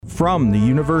From the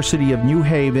University of New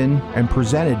Haven and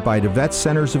presented by the Vet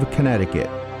Centers of Connecticut,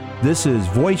 this is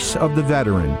Voice of the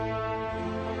Veteran.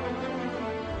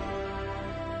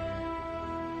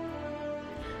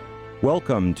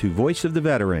 Welcome to Voice of the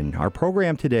Veteran. Our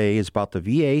program today is about the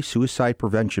VA Suicide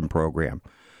Prevention Program,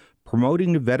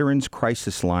 promoting the Veterans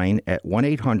Crisis Line at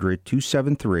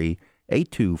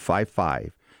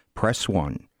 1-800-273-8255. Press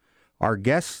 1. Our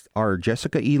guests are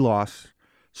Jessica E. Loss,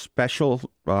 Special,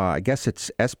 I guess it's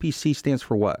SPC stands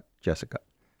for what, Jessica?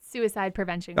 Suicide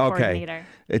Prevention Coordinator.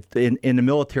 In the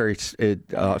military, it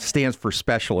stands for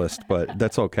specialist, but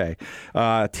that's okay.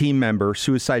 Team member,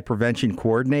 Suicide Prevention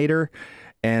Coordinator,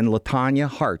 and Latonya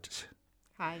Harts.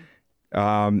 Hi.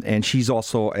 And she's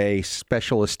also a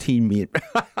specialist team lead.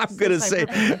 I'm going to say,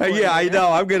 yeah, I know.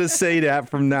 I'm going to say that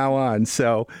from now on.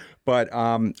 So, but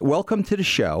welcome to the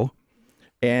show.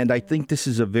 And I think this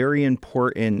is a very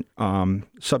important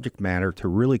subject matter to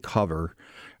really cover,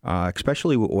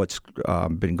 especially with what's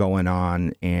been going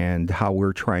on and how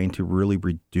we're trying to really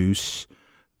reduce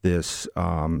this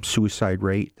suicide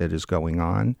rate that is going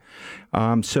on.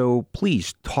 So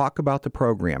please talk about the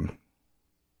program.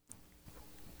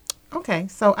 Okay,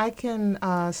 so I can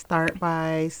start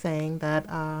by saying that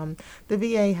the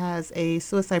VA has a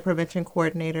suicide prevention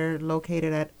coordinator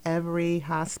located at every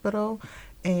hospital,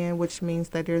 and which means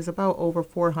that there's about over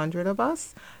 400 of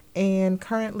us. And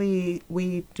currently,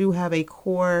 we do have a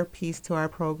core piece to our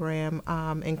program,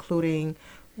 including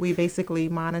we basically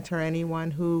monitor anyone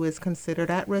who is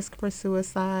considered at risk for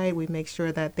suicide. We make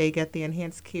sure that they get the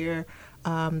enhanced care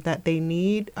that they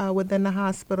need within the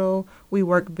hospital. We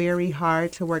work very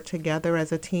hard to work together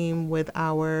as a team with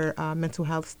our mental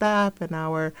health staff and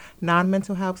our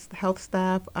non-mental health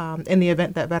staff in the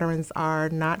event that veterans are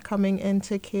not coming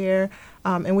into care.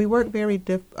 And we work very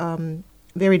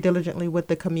diligently with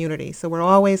the community. So we're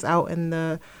always out in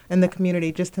the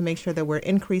community just to make sure that we're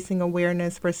increasing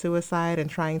awareness for suicide and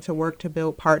trying to work to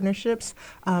build partnerships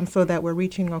so that we're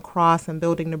reaching across and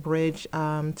building the bridge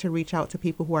to reach out to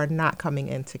people who are not coming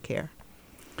into care.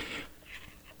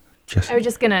 I was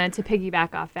just going to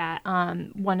piggyback off that.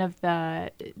 One of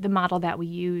the model that we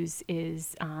use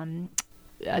is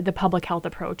the public health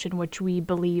approach, in which we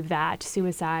believe that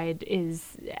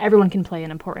everyone can play an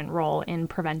important role in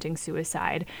preventing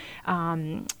suicide.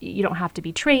 You don't have to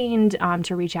be trained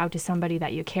to reach out to somebody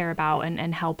that you care about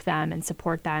and help them and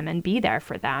support them and be there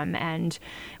for them. And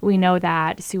we know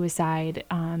that suicide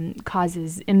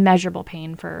causes immeasurable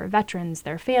pain for veterans,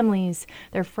 their families,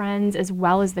 their friends, as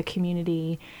well as the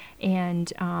community.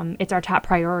 And it's our top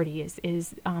priority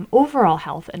is overall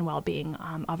health and well-being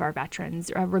of our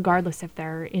veterans, regardless if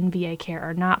they're in VA care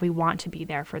or not. We want to be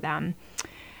there for them.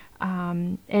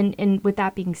 And with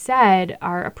that being said,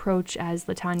 our approach, as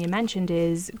Latonya mentioned,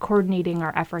 is coordinating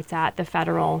our efforts at the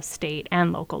federal, state,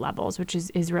 and local levels, which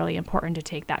is really important to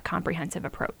take that comprehensive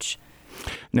approach.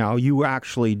 Now, you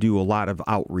actually do a lot of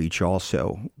outreach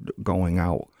also, going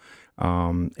out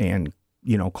and,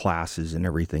 classes and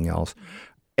everything else.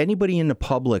 Anybody in the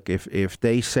public, if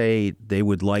they say they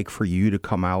would like for you to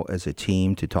come out as a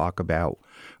team to talk about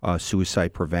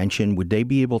suicide prevention, would they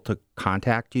be able to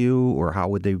contact you, or how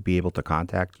would they be able to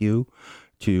contact you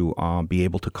to be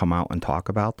able to come out and talk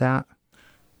about that?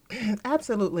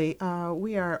 Absolutely.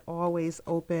 We are always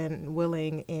open,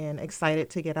 willing, and excited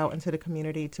to get out into the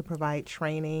community to provide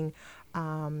training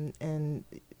and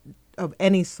of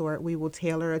any sort. We will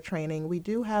tailor a training. We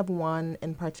do have one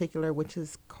in particular, which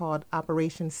is called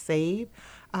Operation Save.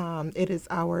 It is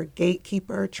our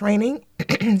gatekeeper training,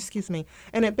 excuse me,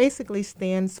 and it basically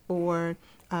stands for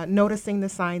noticing the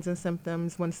signs and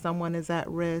symptoms when someone is at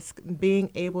risk,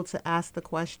 being able to ask the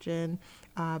question,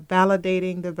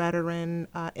 validating the veteran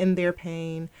in their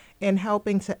pain, and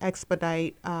helping to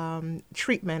expedite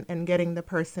treatment and getting the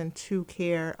person to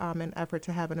care in an effort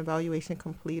to have an evaluation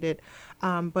completed.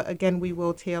 But again, we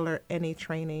will tailor any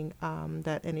training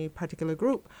that any particular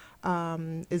group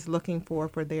is looking for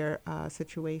their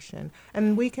situation.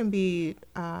 And we can be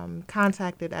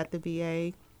contacted at the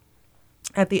VA.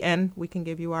 At the end, we can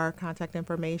give you our contact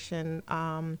information.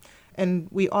 And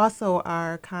we also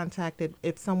are contacted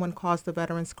if someone calls the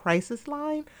Veterans Crisis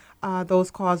Line. Those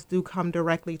calls do come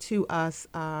directly to us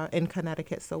in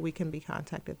Connecticut, so we can be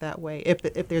contacted that way if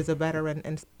there's a veteran,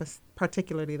 and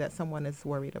particularly that someone is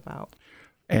worried about.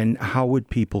 And how would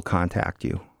people contact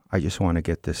you? I just want to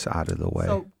get this out of the way.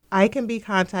 So I can be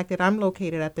contacted. I'm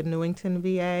located at the Newington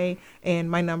VA,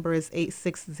 and my number is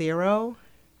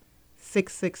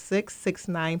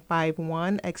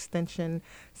 860-666-6951, extension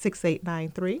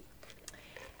 6893.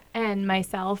 And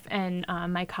myself and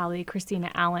my colleague Christina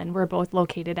Allen, we're both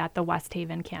located at the West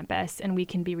Haven campus, and I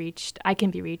can be reached at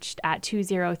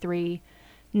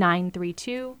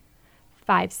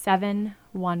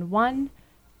 203-932-5711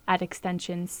 at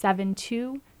extension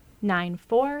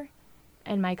 7294,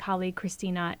 and my colleague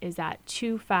Christina is at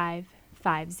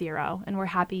 2550, and we're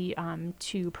happy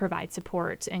to provide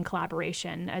support and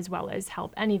collaboration as well as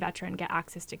help any veteran get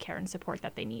access to care and support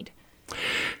that they need.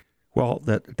 Well,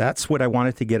 that's what I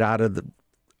wanted to get out of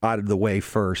the way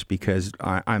first, because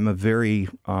I'm very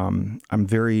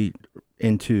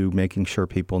into making sure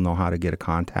people know how to get a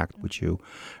contact with you.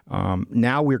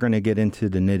 Now we're going to get into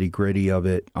the nitty-gritty of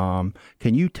it. Can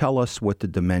you tell us what the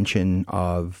dimension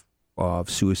of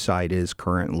suicide is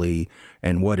currently,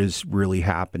 and what is really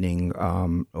happening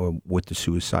with the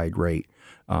suicide rate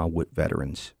with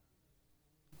veterans?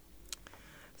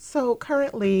 So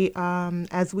currently,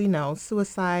 as we know,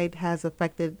 suicide has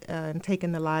affected and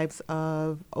taken the lives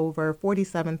of over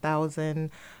 47,000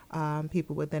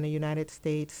 people within the United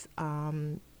States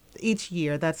each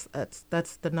year. That's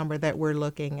the number that we're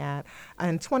looking at,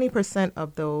 and 20%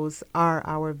 of those are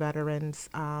our veterans.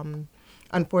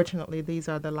 Unfortunately, these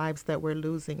are the lives that we're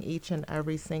losing each and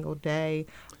every single day.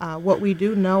 What we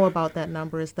do know about that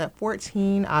number is that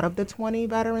 14 out of the 20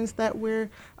 veterans that we're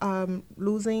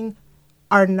losing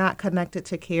are not connected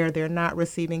to care. They're not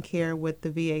receiving care with the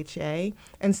VHA.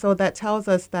 And so that tells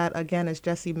us that, again, as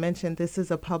Jessie mentioned, this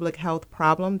is a public health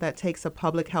problem that takes a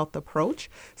public health approach.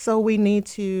 So we need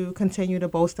to continue to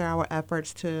bolster our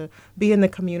efforts to be in the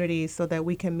community so that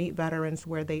we can meet veterans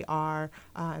where they are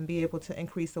and be able to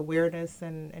increase awareness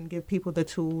and give people the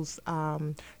tools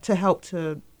to help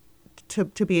to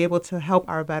be able to help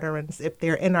our veterans if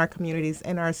they're in our communities,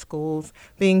 in our schools,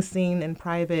 being seen in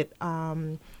private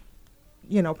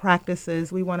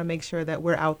practices. We want to make sure that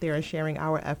we're out there and sharing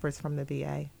our efforts from the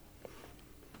VA.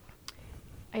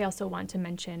 I also want to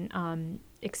mention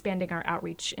expanding our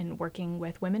outreach and working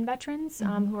with women veterans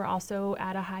who are also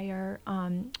at a higher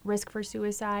risk for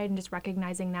suicide, and just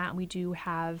recognizing that. We do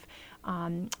have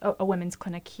a women's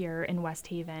clinic here in West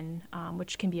Haven,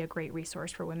 which can be a great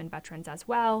resource for women veterans as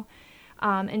well.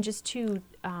 And just to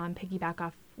piggyback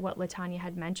off what Latonya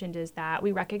had mentioned, is that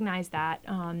we recognize that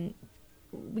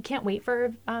we can't wait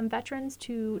for veterans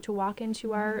to walk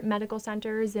into our medical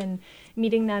centers and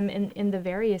meeting them in the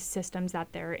various systems that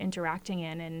they're interacting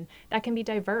in. And that can be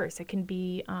diverse. It can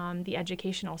be the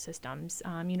educational systems,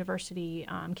 university,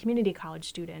 community college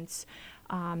students,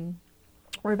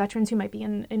 or veterans who might be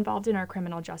involved in our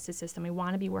criminal justice system. We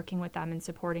want to be working with them and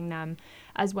supporting them,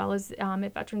 as well as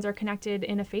if veterans are connected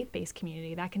in a faith-based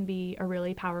community. That can be a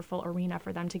really powerful arena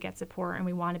for them to get support, and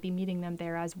we want to be meeting them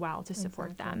there as well to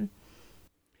support them.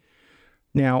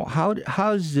 Now, how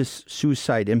does this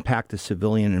suicide impact the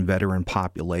civilian and veteran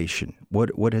population?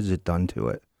 What has it done to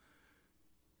it?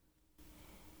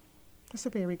 That's a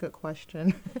very good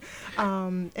question.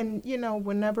 And,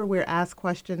 whenever we're asked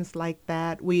questions like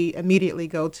that, we immediately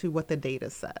go to what the data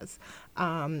says.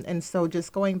 And so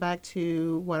just going back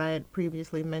to what I had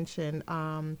previously mentioned,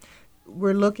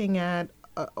 we're looking at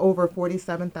over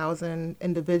 47,000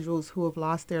 individuals who have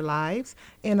lost their lives.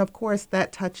 And of course,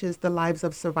 that touches the lives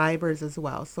of survivors as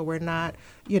well. So we're not,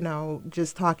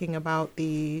 just talking about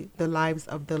the lives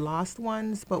of the lost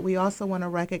ones, but we also want to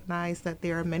recognize that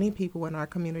there are many people in our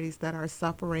communities that are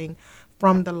suffering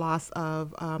from the loss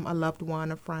of a loved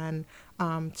one, a friend,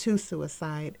 to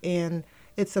suicide. And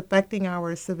it's affecting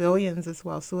our civilians as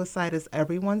well. Suicide is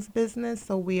everyone's business,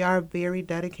 so we are very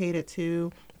dedicated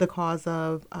to the cause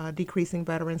of decreasing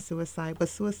veteran suicide, but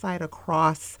suicide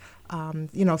across,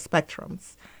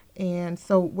 spectrums. And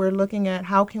so we're looking at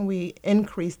how can we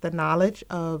increase the knowledge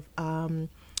of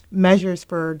measures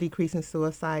for decreasing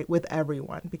suicide with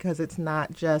everyone, because it's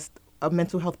not just a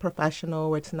mental health professional,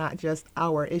 or it's not just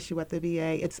our issue at the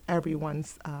VA, it's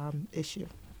everyone's issue.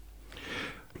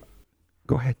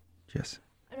 Go ahead, Jess.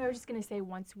 I was just going to say,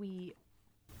 once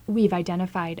we've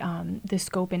identified the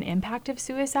scope and impact of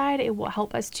suicide, it will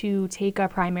help us to take a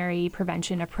primary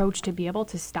prevention approach to be able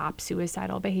to stop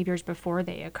suicidal behaviors before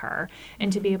they occur,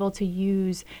 and to be able to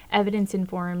use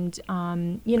evidence-informed,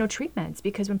 treatments,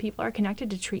 because when people are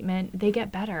connected to treatment, they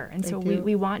get better. And so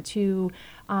we want to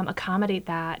accommodate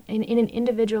that in an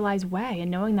individualized way,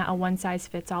 and knowing that a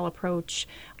one-size-fits-all approach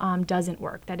doesn't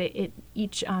work, that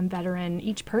each veteran,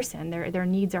 each person, their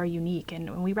needs are unique,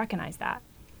 and we recognize that.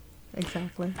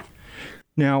 Exactly.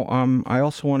 Now, I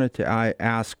also wanted to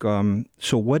ask,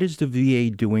 so what is the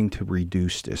VA doing to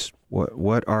reduce this?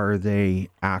 What are they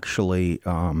actually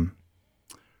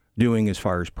doing as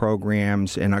far as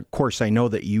programs? And, of course, I know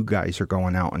that you guys are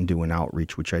going out and doing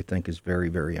outreach, which I think is very,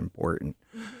 very important.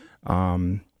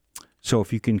 Mm-hmm. So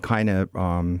if you can kind of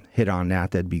hit on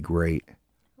that, that'd be great.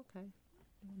 Okay.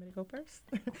 You want me to go first?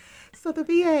 So the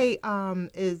VA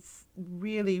is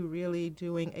really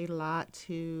doing a lot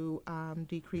to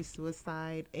decrease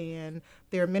suicide, and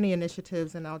there are many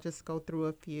initiatives, and I'll just go through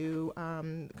a few.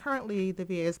 Currently, the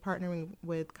VA is partnering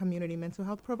with community mental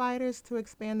health providers to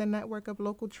expand the network of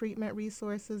local treatment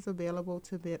resources available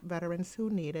to veterans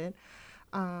who need it.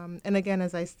 And again,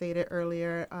 as I stated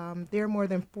earlier, there are more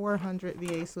than 400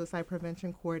 VA suicide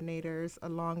prevention coordinators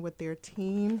along with their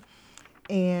team,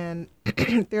 and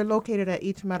they're located at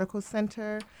each medical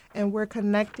center, and we're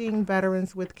connecting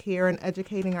veterans with care and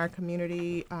educating our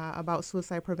community about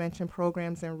suicide prevention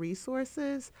programs and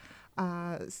resources.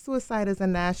 Suicide is a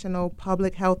national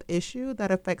public health issue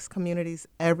that affects communities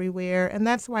everywhere, and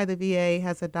that's why the VA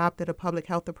has adopted a public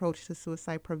health approach to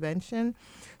suicide prevention.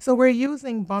 So we're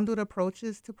using bundled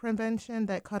approaches to prevention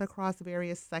that cut across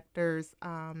various sectors,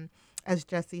 as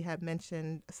Jessie had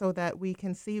mentioned, so that we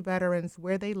can see veterans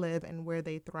where they live and where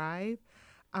they thrive.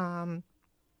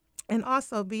 And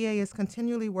also, VA is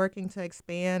continually working to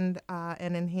expand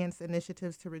and enhance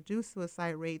initiatives to reduce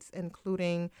suicide rates,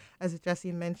 including, as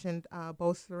Jessie mentioned,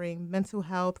 bolstering mental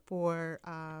health for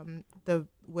the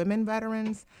women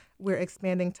veterans. We're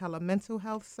expanding telemental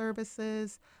health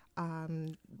services.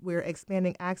 We're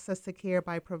expanding access to care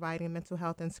by providing mental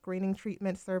health and screening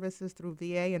treatment services through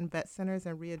VA and vet centers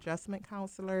and readjustment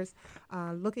counselors,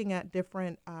 looking at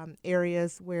different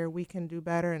areas where we can do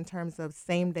better in terms of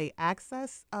same-day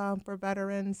access for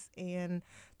veterans, and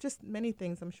just many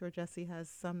things. I'm sure Jessie has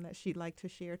some that she'd like to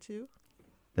share too.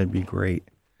 That'd be great.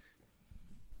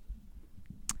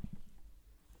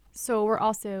 So we're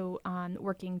also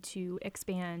working to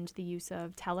expand the use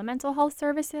of telemental health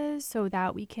services so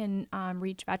that we can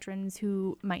reach veterans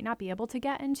who might not be able to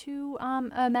get into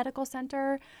a medical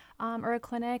center or a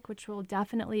clinic, which will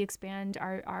definitely expand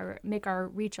make our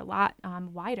reach a lot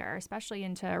wider, especially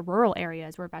into rural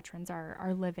areas where veterans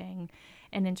are living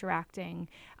and interacting.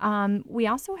 We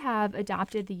also have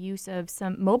adopted the use of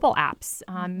some mobile apps,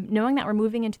 knowing that we're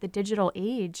moving into the digital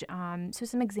age. So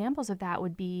some examples of that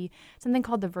would be something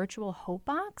called the Virtual Hope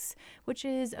Box, which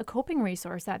is a coping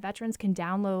resource that veterans can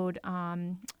download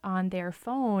on their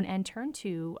phone and turn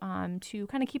to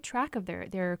kind of keep track of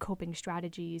their coping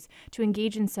strategies, to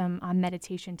engage in some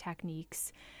meditation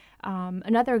techniques.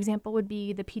 Another example would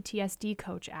be the PTSD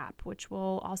Coach app, which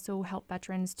will also help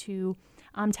veterans to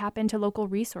tap into local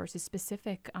resources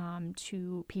specific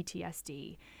to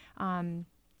PTSD.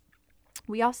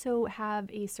 We also have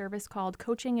a service called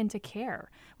Coaching into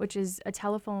Care, which is a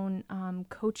telephone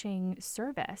coaching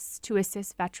service to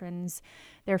assist veterans,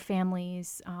 their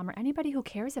families, or anybody who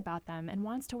cares about them and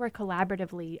wants to work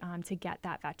collaboratively to get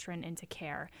that veteran into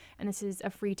care. And this is a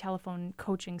free telephone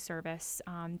coaching service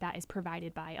that is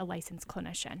provided by a licensed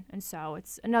clinician. And so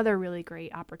it's another really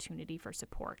great opportunity for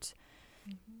support.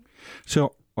 Mm-hmm.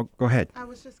 So, go ahead. I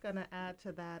was just going to add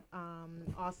to that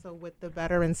also with the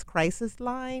Veterans Crisis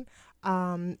Line.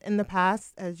 In the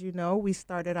past, as you know, we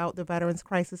started out the Veterans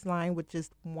Crisis Line with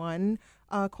just one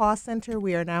call center.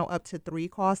 We are now up to 3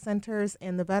 call centers.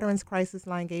 And the Veterans Crisis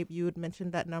Line, Gabe, you had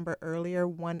mentioned that number earlier,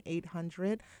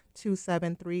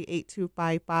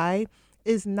 1-800-273-8255.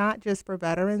 Is not just for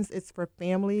veterans, it's for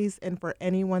families and for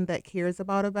anyone that cares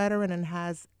about a veteran and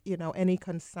has, any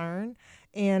concern.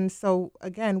 And so,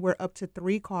 again, we're up to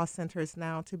 3 call centers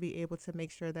now to be able to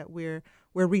make sure that we're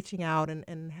reaching out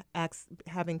and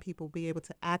having people be able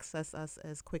to access us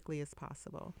as quickly as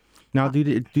possible. Now,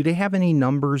 do they have any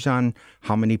numbers on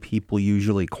how many people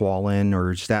usually call in, or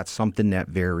is that something that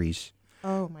varies?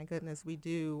 Oh, my goodness, we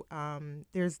do.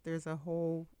 There's a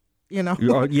whole... the a lot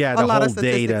whole of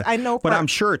data. I know, but I'm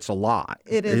sure it's a lot.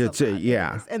 It is a lot.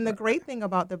 Yeah. And the great thing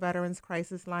about the Veterans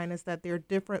Crisis Line is that there are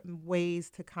different ways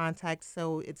to contact.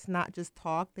 So it's not just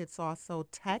talk; it's also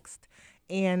text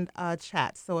and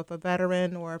chat. So if a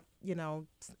veteran or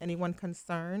anyone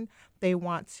concerned, they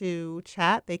want to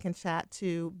chat, they can chat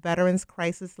to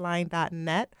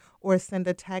veteranscrisisline.net or send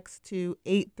a text to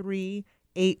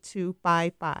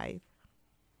 838255.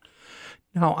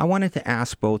 Now, I wanted to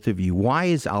ask both of you, why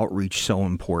is outreach so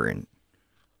important?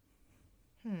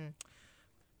 You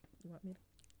want me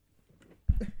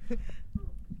to...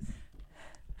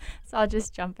 So I'll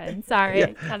just jump in. Sorry,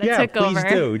 I kind of took over. Yeah,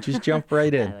 please do. Just jump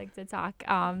right in. I like to talk.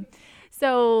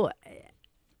 So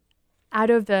Out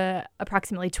of the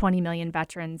approximately 20 million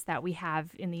veterans that we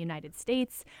have in the United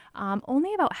States,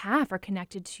 only about half are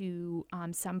connected to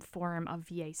some form of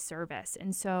VA service.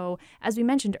 And so, as we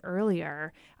mentioned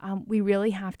earlier, we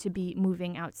really have to be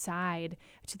moving outside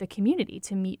to the community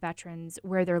to meet veterans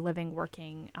where they're living,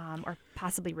 working, or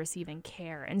possibly receiving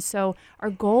care. And so our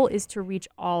goal is to reach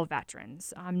all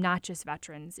veterans, not just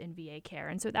veterans in VA care.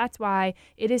 And so that's why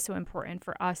it is so important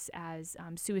for us as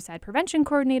suicide prevention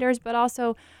coordinators, but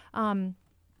also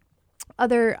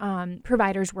other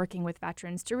providers working with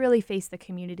veterans to really face the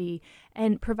community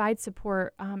and provide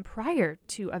support prior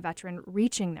to a veteran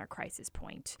reaching their crisis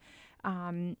point.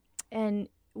 And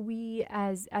we,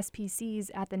 as SPCs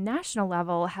at the national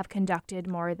level, have conducted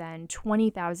more than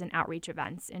 20,000 outreach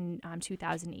events in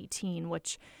 2018,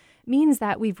 which means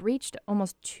that we've reached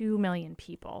almost 2 million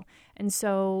people. And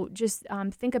so just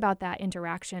think about that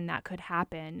interaction that could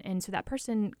happen. And so that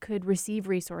person could receive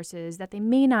resources that they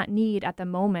may not need at the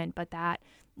moment, but that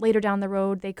later down the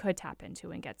road they could tap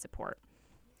into and get support.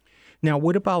 Now,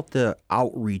 what about the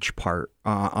outreach part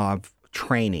of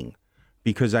training?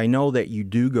 Because I know that you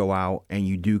do go out and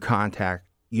you do contact,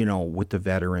 with the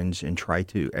veterans and try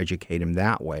to educate them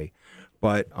that way.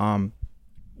 But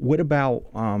what about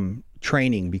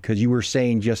training? Because you were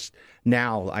saying just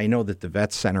now, I know that the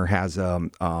Vet Center has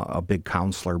a big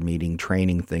counselor meeting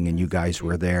training thing, and you guys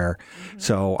were there. Mm-hmm.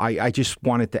 So I just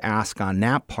wanted to ask on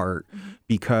that part,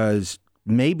 because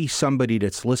maybe somebody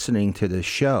that's listening to this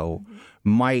show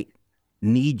might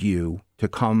need you to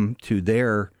come to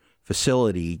their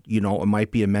facility. It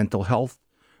might be a mental health,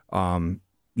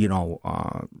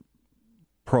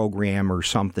 program or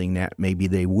something that maybe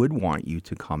they would want you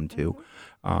to come to.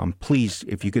 Please,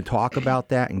 if you could talk about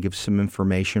that and give some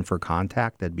information for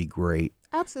contact, that'd be great.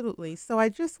 Absolutely. So I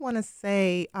just want to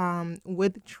say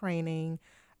with training,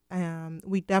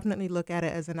 we definitely look at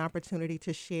it as an opportunity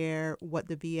to share what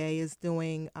the VA is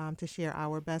doing, to share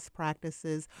our best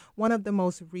practices. One of the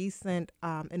most recent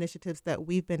initiatives that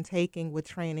we've been taking with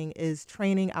training is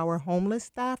training our homeless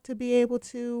staff to be able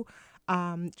to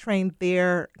train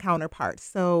their counterparts.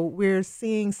 So we're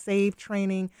seeing SAVE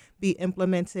training be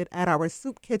implemented at our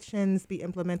soup kitchens, be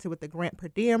implemented with the grant per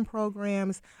diem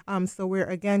programs. So we're,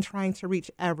 again, trying to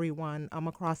reach everyone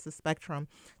across the spectrum.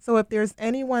 So if there's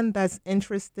anyone that's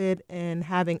interested in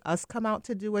having us come out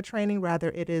to do a training,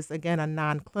 rather it is, again, a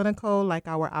non-clinical like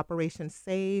our Operation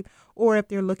SAVE, or if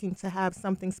they're looking to have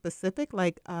something specific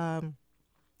like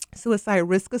suicide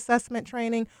risk assessment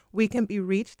training, we can be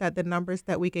reached at the numbers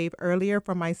that we gave earlier.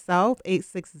 For myself,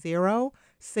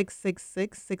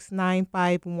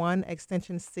 860-666-6951,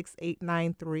 extension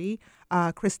 6893.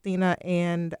 Christina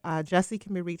and Jessie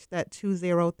can be reached at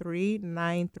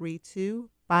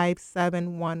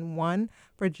 203-932-5711.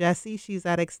 For Jessie, she's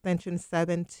at extension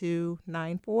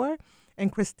 7294. And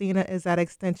Christina is at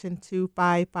extension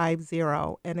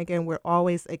 2550. And again, we're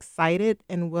always excited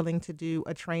and willing to do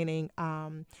a training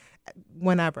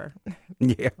whenever.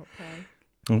 Yeah.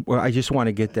 Okay. Well, I just want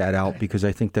to get that out because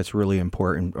I think that's really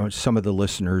important. Some of the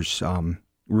listeners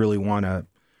really want to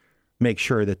make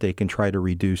sure that they can try to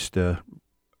reduce the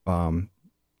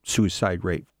suicide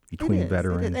rate between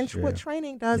veterans. And what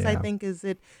training does, I think, is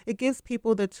it gives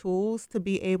people the tools to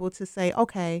be able to say,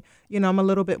 okay, I'm a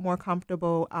little bit more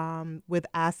comfortable with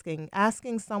asking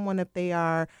someone if they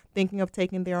are thinking of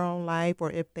taking their own life, or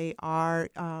if they are,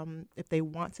 if they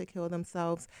want to kill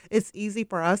themselves. It's easy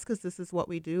for us because this is what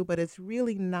we do, but it's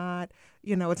really not,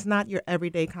 it's not your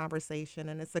everyday conversation,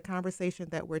 and it's a conversation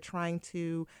that we're trying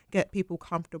to get people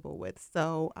comfortable with.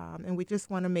 So, and we just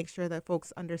want to make sure that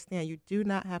folks understand you do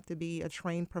not have to be a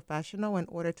trained professional in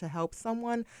order to help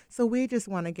someone. So we just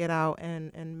want to get out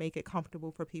and make it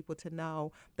comfortable for people to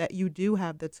know that you do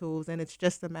have the tools, and it's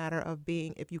just a matter of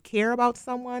being, if you care about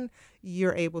someone,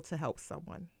 you're able to help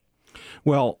someone.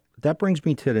 Well, that brings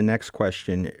me to the next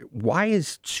question. Why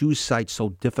is suicide so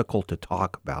difficult to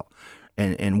talk about?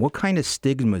 And what kind of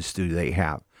stigmas do they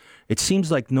have? It seems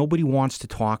like nobody wants to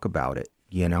talk about it,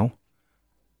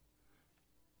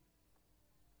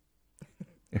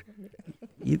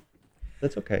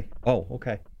 That's okay. Oh,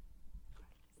 okay.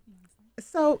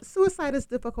 So suicide is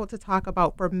difficult to talk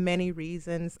about for many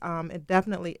reasons. It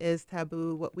definitely is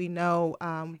taboo. What we know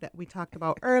that we talked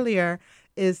about earlier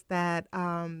is that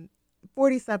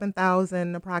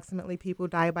 47,000 approximately people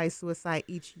die by suicide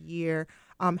each year.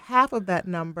 Half of that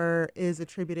number is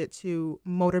attributed to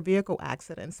motor vehicle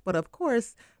accidents. But of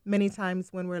course, many times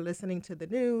when we're listening to the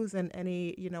news and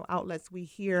any outlets, we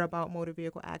hear about motor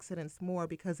vehicle accidents more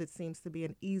because it seems to be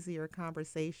an easier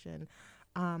conversation.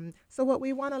 So what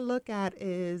we want to look at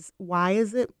is, why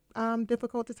is it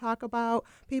difficult to talk about.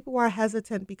 People are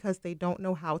hesitant because they don't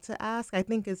know how to ask. I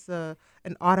think it's an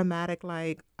automatic,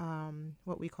 like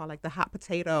what we call like the hot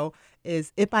potato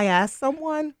is if I ask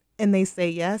someone and they say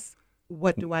yes,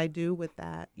 what do I do with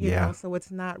that? You know, so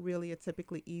it's not really a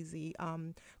typically easy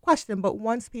question. But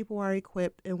once people are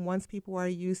equipped and once people are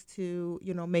used to,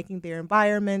 you know, making their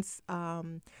environments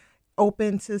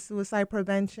open to suicide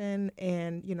prevention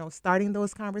and, you know, starting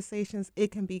those conversations,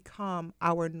 it can become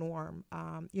our norm.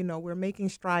 You know, we're making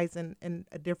strides in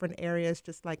different areas,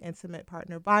 just like intimate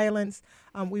partner violence.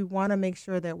 We want to make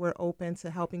sure that we're open to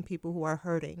helping people who are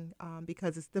hurting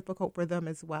because it's difficult for them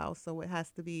as well. So it has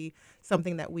to be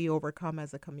something that we overcome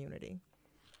as a community.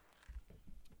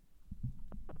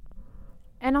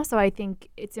 And also, I think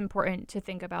it's important to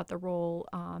think about the role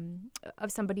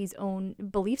of somebody's own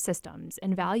belief systems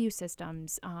and value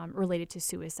systems related to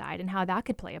suicide and how that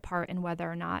could play a part in whether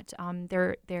or not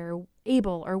they're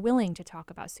able or willing to talk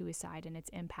about suicide and its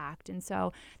impact. And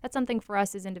so that's something for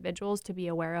us as individuals to be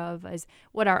aware of, as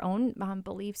what our own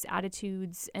beliefs,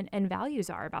 attitudes, and values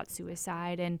are about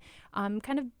suicide, and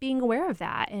kind of being aware of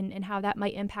that and how that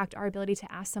might impact our ability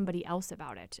to ask somebody else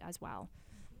about it as well.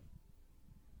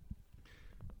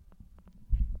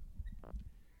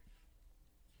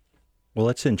 Well,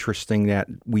 it's interesting that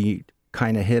we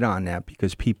kind of hit on that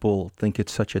because people think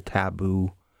it's such a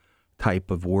taboo type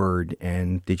of word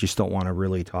and they just don't want to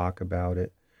really talk about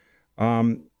it.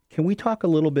 Can we talk a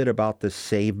little bit about the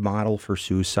SAVE model for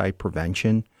suicide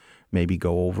prevention? Maybe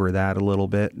go over that a little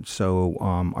bit so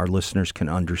our listeners can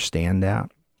understand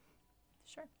that.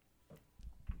 Sure.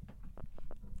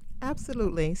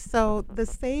 Absolutely. So the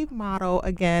SAVE model,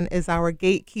 again, is our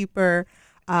gatekeeper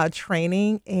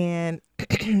training, and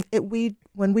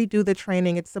when we do the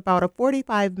training, it's about a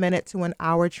 45-minute to an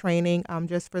hour training,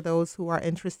 just for those who are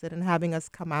interested in having us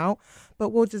come out. But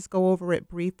we'll just go over it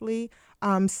briefly.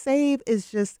 SAVE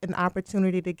is just an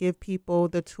opportunity to give people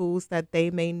the tools that they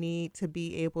may need to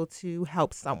be able to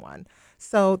help someone.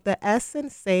 So the S in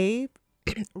SAVE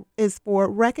is for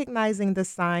recognizing the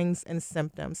signs and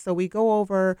symptoms. So we go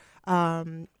over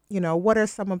you know, what are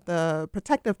some of the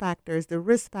protective factors, the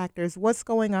risk factors, what's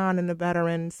going on in the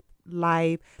veteran's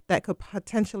life that could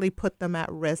potentially put them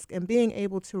at risk, and being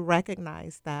able to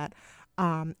recognize that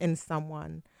in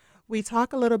someone. We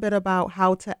talk a little bit about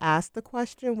how to ask the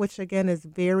question, which again is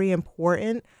very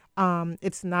important.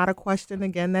 It's not a question,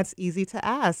 again, that's easy to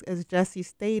ask. As Jessie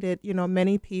stated, you know,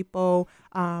 many people,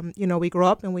 you know, we grow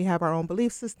up and we have our own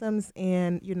belief systems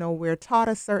and, you know, we're taught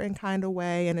a certain kind of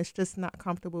way, and it's just not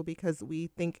comfortable because we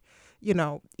think, you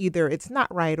know, either it's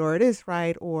not right or it is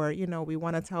right, or, you know, we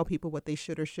want to tell people what they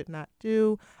should or should not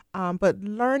do. But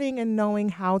learning and knowing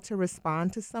how to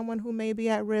respond to someone who may be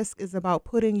at risk is about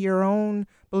putting your own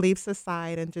beliefs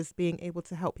aside and just being able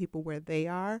to help people where they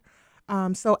are.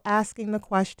 So asking the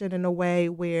question in a way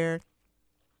where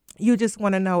you just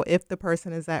want to know if the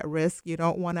person is at risk. You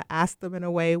don't want to ask them in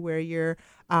a way where you're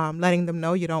letting them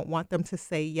know you don't want them to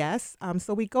say yes.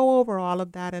 So we go over all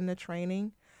of that in the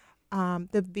training.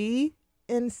 The V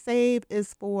in SAVE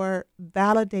is for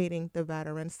validating the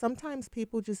veteran. Sometimes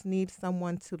people just need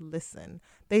someone to listen.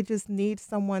 They just need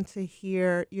someone to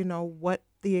hear, you know, what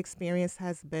the experience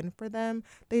has been for them.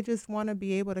 They just want to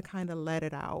be able to kind of let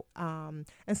it out. And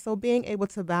so being able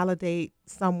to validate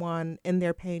someone in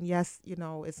their pain, yes, you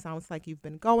know, it sounds like you've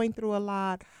been going through a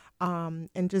lot,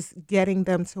 and just getting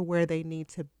them to where they need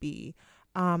to be.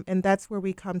 And that's where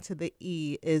we come to the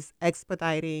E, is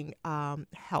expediting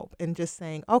help, and just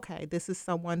saying, okay, this is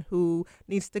someone who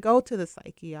needs to go to the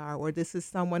psych ER, or this is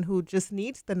someone who just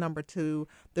needs the number to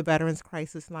the Veterans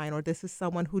Crisis Line, or this is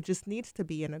someone who just needs to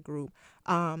be in a group.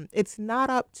 It's not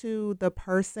up to the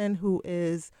person who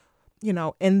is, you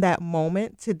know, in that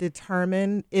moment to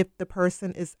determine if the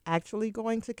person is actually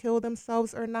going to kill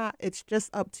themselves or not. It's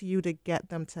just up to you to get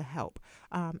them to help.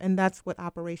 And that's what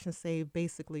Operation SAVE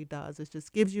basically does. It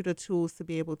just gives you the tools to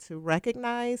be able to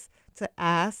recognize, to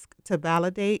ask, to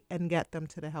validate, and get them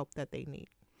to the help that they need.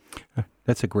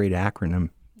 That's a great acronym,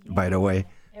 by the way.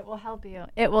 It will help you.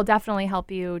 It will definitely help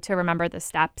you to remember the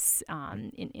steps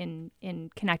in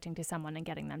connecting to someone and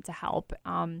getting them to help.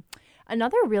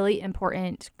 Another really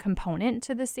important component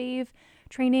to the SAVE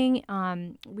training,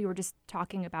 we were just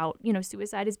talking about, you know,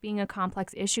 suicide as being a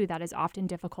complex issue that is often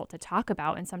difficult to talk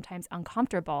about and sometimes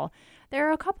uncomfortable. There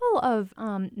are a couple of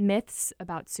myths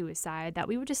about suicide that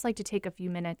we would just like to take a few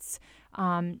minutes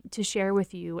to share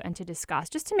with you and to discuss,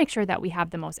 just to make sure that we have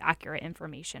the most accurate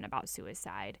information about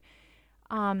suicide.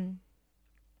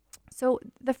 So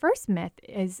the first myth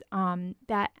is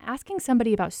that asking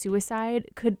somebody about suicide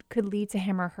could lead to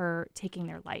him or her taking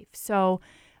their life. So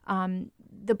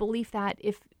the belief that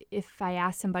if I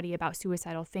ask somebody about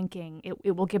suicidal thinking,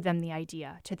 it will give them the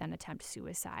idea to then attempt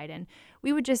suicide. And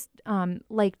we would just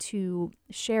like to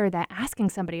share that asking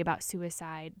somebody about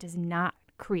suicide does not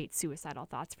create suicidal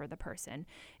thoughts for the person.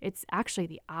 It's actually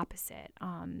the opposite.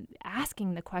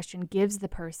 Asking the question gives the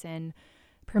person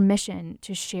permission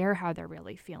to share how they're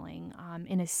really feeling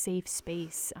in a safe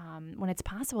space. When it's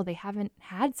possible, they haven't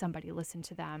had somebody listen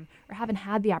to them or haven't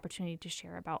had the opportunity to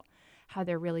share about how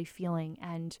they're really feeling.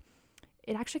 And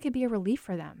it actually could be a relief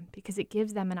for them because it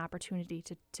gives them an opportunity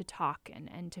to talk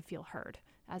and to feel heard,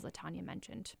 as Latonya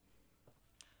mentioned.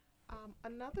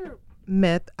 Another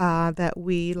myth that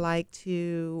we like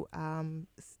to,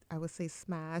 I would say,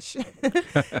 smash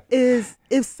is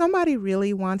if somebody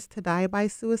really wants to die by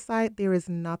suicide, there is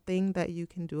nothing that you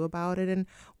can do about it. And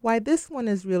why this one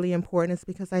is really important is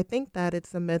because I think that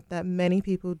it's a myth that many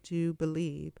people do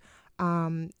believe.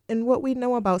 And what we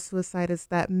know about suicide is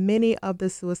that many of the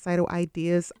suicidal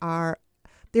ideas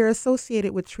they're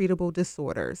associated with treatable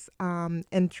disorders. And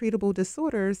treatable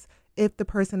disorders, if the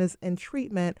person is in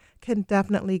treatment, can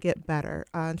definitely get better.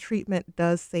 Treatment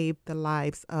does save the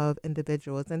lives of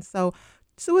individuals. And so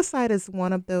suicide is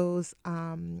one of those,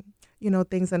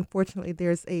 things. Unfortunately,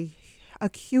 there's a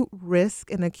acute risk,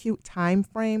 an acute time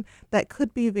frame that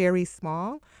could be very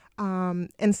small.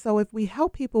 And so if we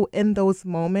help people in those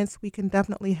moments, we can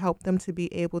definitely help them to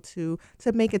be able to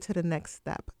make it to the next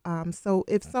step. So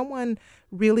if someone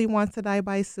really wants to die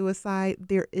by suicide,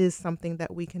 there is something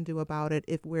that we can do about it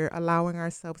if we're allowing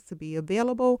ourselves to be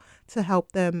available to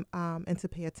help them and to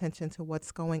pay attention to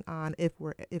what's going on. If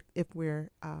we're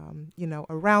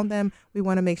around them, we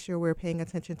want to make sure we're paying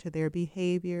attention to their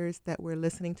behaviors, that we're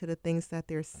listening to the things that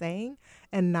they're saying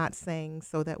and not saying,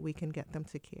 so that we can get them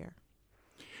to care.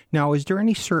 Now, is there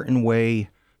any certain way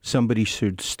somebody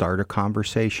should start a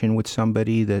conversation with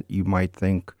somebody that you might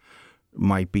think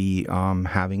might be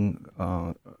having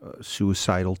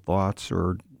suicidal thoughts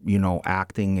or,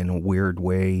 acting in a weird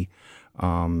way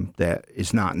that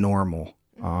is not normal?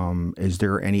 Is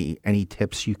there any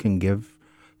tips you can give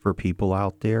for people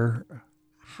out there?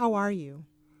 How are you?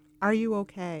 Are you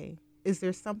okay? Is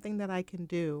there something that I can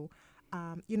do?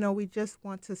 We just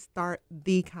want to start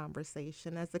the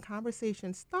conversation. As the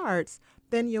conversation starts,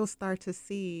 then you'll start to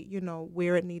see,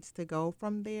 where it needs to go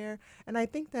from there. And I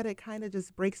think that it kind of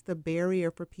just breaks the barrier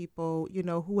for people,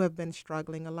 who have been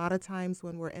struggling. A lot of times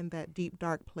when we're in that deep,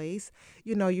 dark place,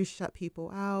 you shut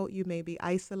people out, you may be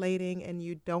isolating, and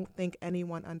you don't think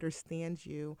anyone understands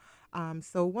you.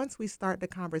 So once we start the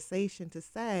conversation to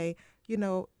say,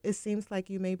 it seems like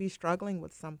you may be struggling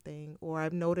with something, or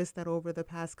I've noticed that over the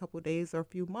past couple of days or a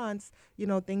few months,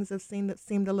 things have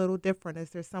seemed a little different.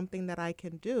 Is there something that I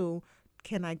can do?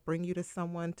 Can I bring you to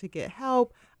someone to get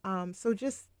help? So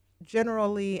just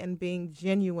generally and being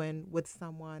genuine with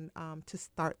someone to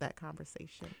start that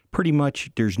conversation. Pretty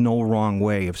much there's no wrong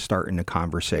way of starting a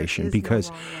conversation because,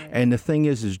 no wrong way. And the thing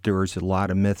is there's a lot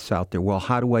of myths out there. Well,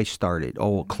 how do I start it?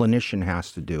 Oh, a clinician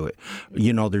has to do it.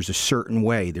 There's a certain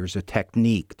way, there's a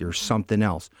technique, there's something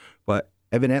else. But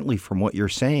evidently from what you're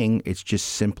saying, it's just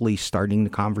simply starting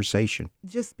the conversation.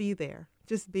 Just be there.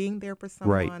 Just being there for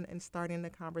someone Right. and starting the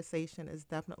conversation is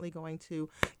definitely going to,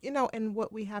 and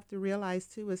what we have to realize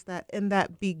too is that in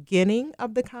that beginning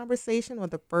of the conversation or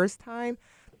the first time,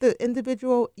 the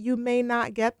individual, you may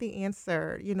not get the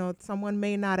answer. Someone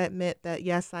may not admit that,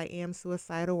 yes, I am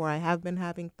suicidal or I have been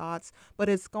having thoughts, but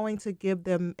it's going to give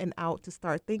them an out to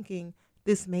start thinking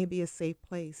this may be a safe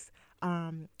place.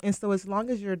 And so as long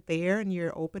as you're there and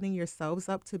you're opening yourselves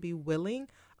up to be willing,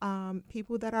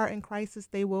 people that are in crisis,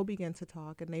 they will begin to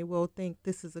talk and they will think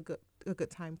this is a good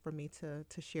time for me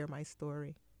to share my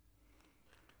story.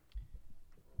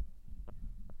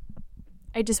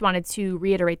 I just wanted to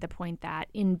reiterate the point that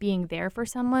in being there for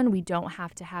someone, we don't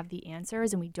have to have the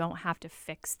answers and we don't have to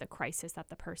fix the crisis that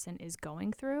the person is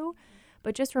going through,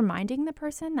 but just reminding the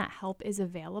person that help is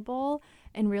available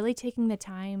and really taking the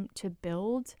time to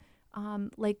build,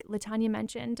 like Latonya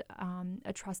mentioned,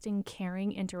 a trusting,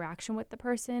 caring interaction with the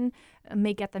person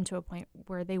may get them to a point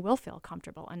where they will feel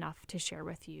comfortable enough to share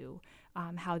with you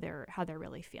how they're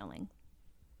really feeling.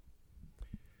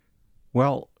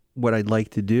 Well, what I'd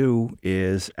like to do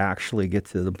is actually get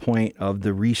to the point of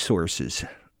the resources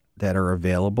that are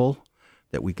available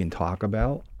that we can talk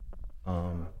about.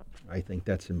 I think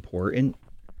that's important.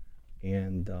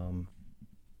 And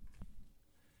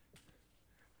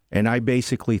I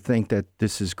basically think that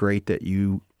this is great that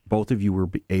both of you were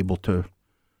able to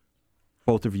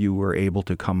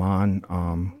come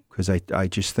on, because I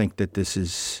just think that this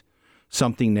is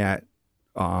something that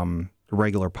the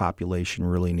regular population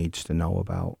really needs to know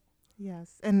about.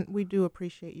 Yes, and we do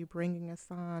appreciate you bringing us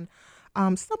on.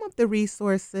 Some of the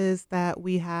resources that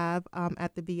we have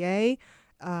at the VA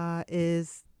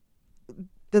is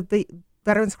the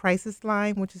Veterans Crisis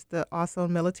Line, which is the also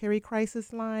military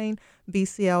crisis line,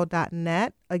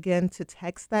 vcl.net. Again, to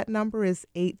text that number is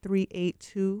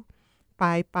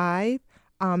 838255.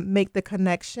 Make the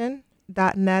Connection.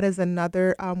 .net is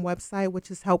another website which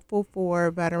is helpful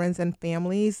for veterans and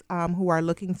families who are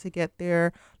looking to get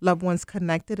their loved ones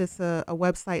connected. It's a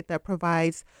website that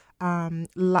provides,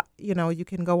 you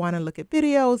can go on and look at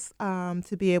videos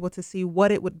to be able to see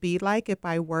what it would be like if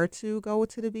I were to go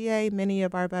to the VA. Many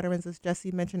of our veterans, as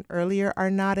Jessie mentioned earlier,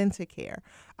 are not into care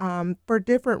for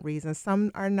different reasons.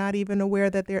 Some are not even aware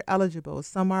that they're eligible.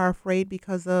 Some are afraid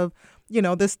because of,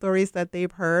 the stories that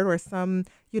they've heard, or some,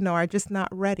 are just not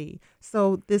ready.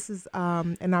 So this is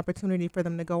an opportunity for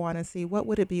them to go on and see what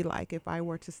would it be like if I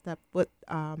were to step foot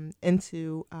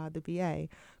into the VA.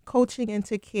 Coaching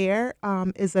into Care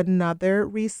is another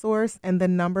resource, and the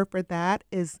number for that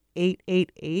is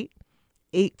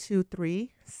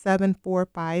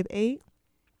 888-823-7458.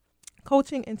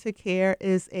 Coaching into Care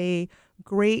is a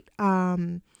great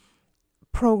program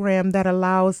that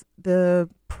allows the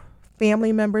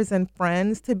family members and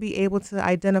friends to be able to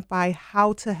identify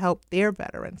how to help their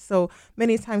veterans. So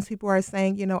many times people are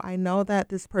saying, I know that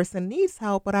this person needs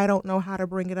help, but I don't know how to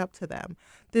bring it up to them.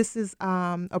 This is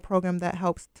a program that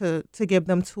helps to give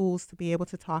them tools to be able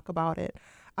to talk about it.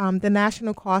 The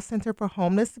National Call Center for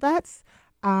Homeless Vets,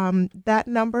 that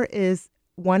number is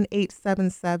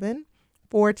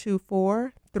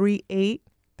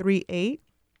 1-877-424-3838.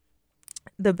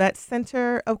 The Vet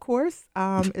Center, of course,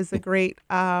 is a great,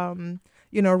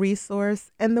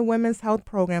 resource, and the Women's Health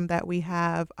Program that we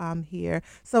have here.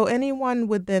 So anyone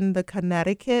within the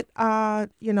Connecticut,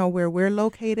 where we're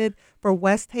located, for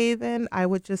West Haven, I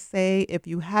would just say if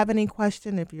you have any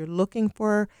question, if you're looking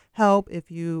for help, if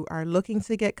you are looking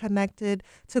to get connected,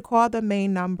 to call the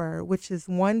main number, which is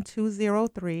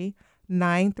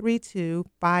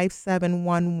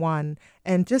 1-203-932-5711,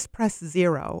 and just press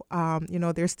 0.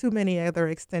 There's too many other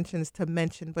extensions to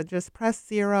mention, but just press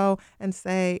 0 and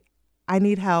say, I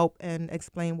need help, and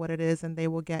explain what it is, and they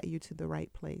will get you to the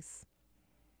right place.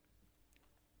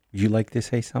 Would you like to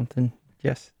say something?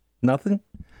 Yes? Nothing?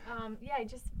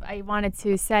 I wanted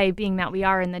to say, being that we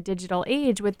are in the digital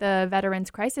age with the Veterans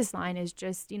Crisis Line, is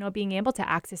just, being able to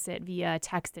access it via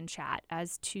text and chat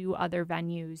as two other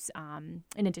venues,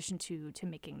 in addition to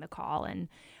making the call. And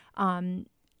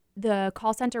the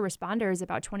call center responders,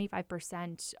 about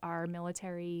 25% are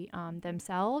military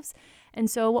themselves. And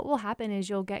so what will happen is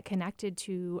you'll get connected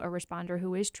to a responder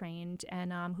who is trained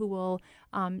and who will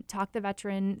talk the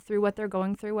veteran through what they're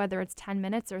going through, whether it's 10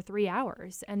 minutes or 3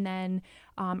 hours. And then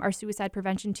our suicide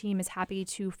prevention team is happy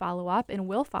to follow up and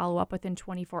will follow up within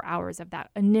 24 hours of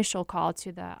that initial call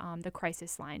to the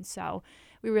crisis line. So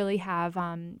we really have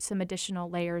some additional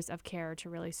layers of care to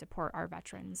really support our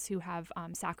veterans who have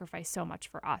sacrificed so much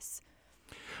for us.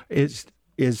 Is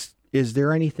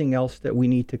there anything else that we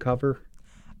need to cover?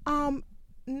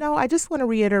 No, I just want to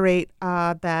reiterate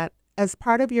that as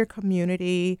part of your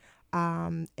community,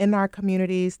 in our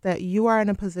communities, that you are in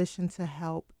a position to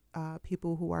help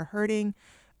people who are hurting,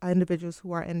 individuals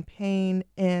who are in pain,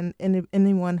 and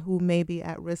anyone who may be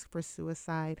at risk for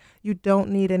suicide. You don't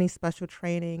need any special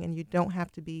training, and you don't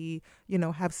have to be,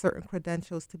 have certain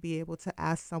credentials to be able to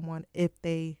ask someone if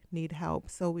they need help.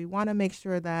 So we want to make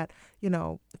sure that,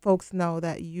 folks know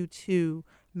that you too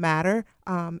matter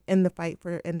in the fight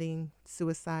for ending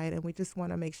suicide. And we just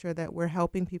want to make sure that we're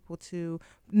helping people to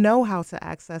know how to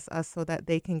access us so that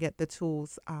they can get the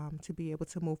tools to be able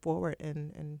to move forward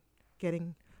and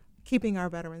keeping our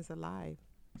veterans alive.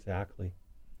 Exactly.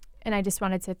 And I just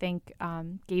wanted to thank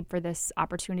Gabe for this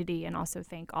opportunity, and also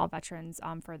thank all veterans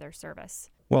for their service.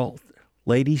 Well,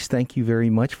 ladies, thank you very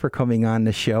much for coming on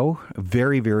the show.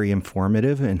 Very, very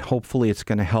informative, and hopefully it's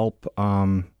going to help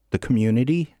the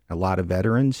community, a lot of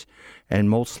veterans, and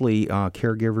mostly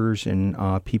caregivers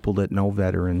and people that know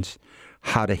veterans,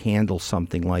 how to handle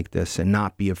something like this and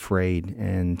not be afraid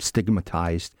and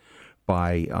stigmatized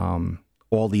by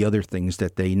all the other things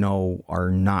that they know are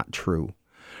not true.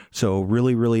 So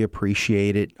really, really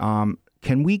appreciate it.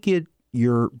 Can we get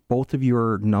both of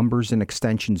your numbers and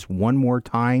extensions one more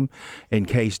time in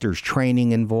case there's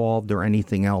training involved or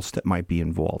anything else that might be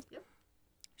involved? Yep.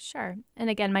 Sure. And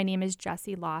again, my name is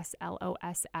Jessie Loss,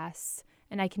 Loss,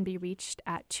 and I can be reached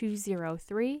at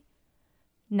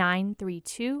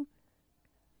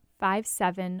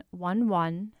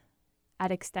 203-932-5711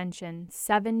 at extension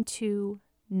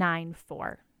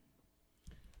 7294.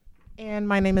 And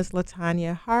my name is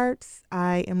Latonya Harts.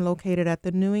 I am located at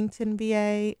the Newington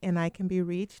VA, and I can be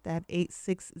reached at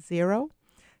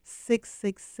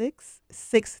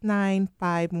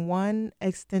 860-666-6951,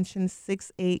 extension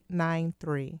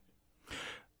 6893.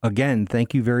 Again,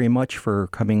 thank you very much for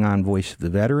coming on Voice of the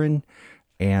Veteran.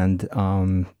 And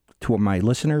to my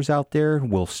listeners out there,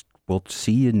 we'll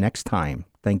see you next time.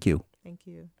 Thank you. Thank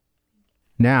you.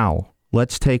 Now,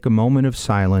 let's take a moment of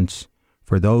silence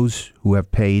for those who have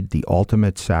paid the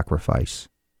ultimate sacrifice.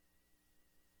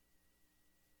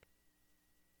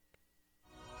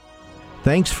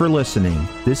 Thanks for listening.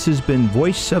 This has been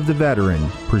Voice of the Veteran,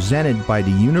 presented by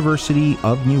the University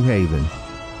of New Haven.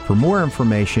 For more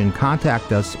information,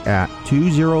 contact us at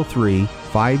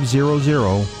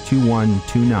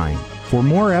 203-500-2129. For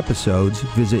more episodes,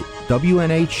 visit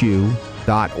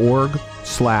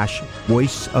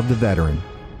wnhu.org/Voice of the Veteran.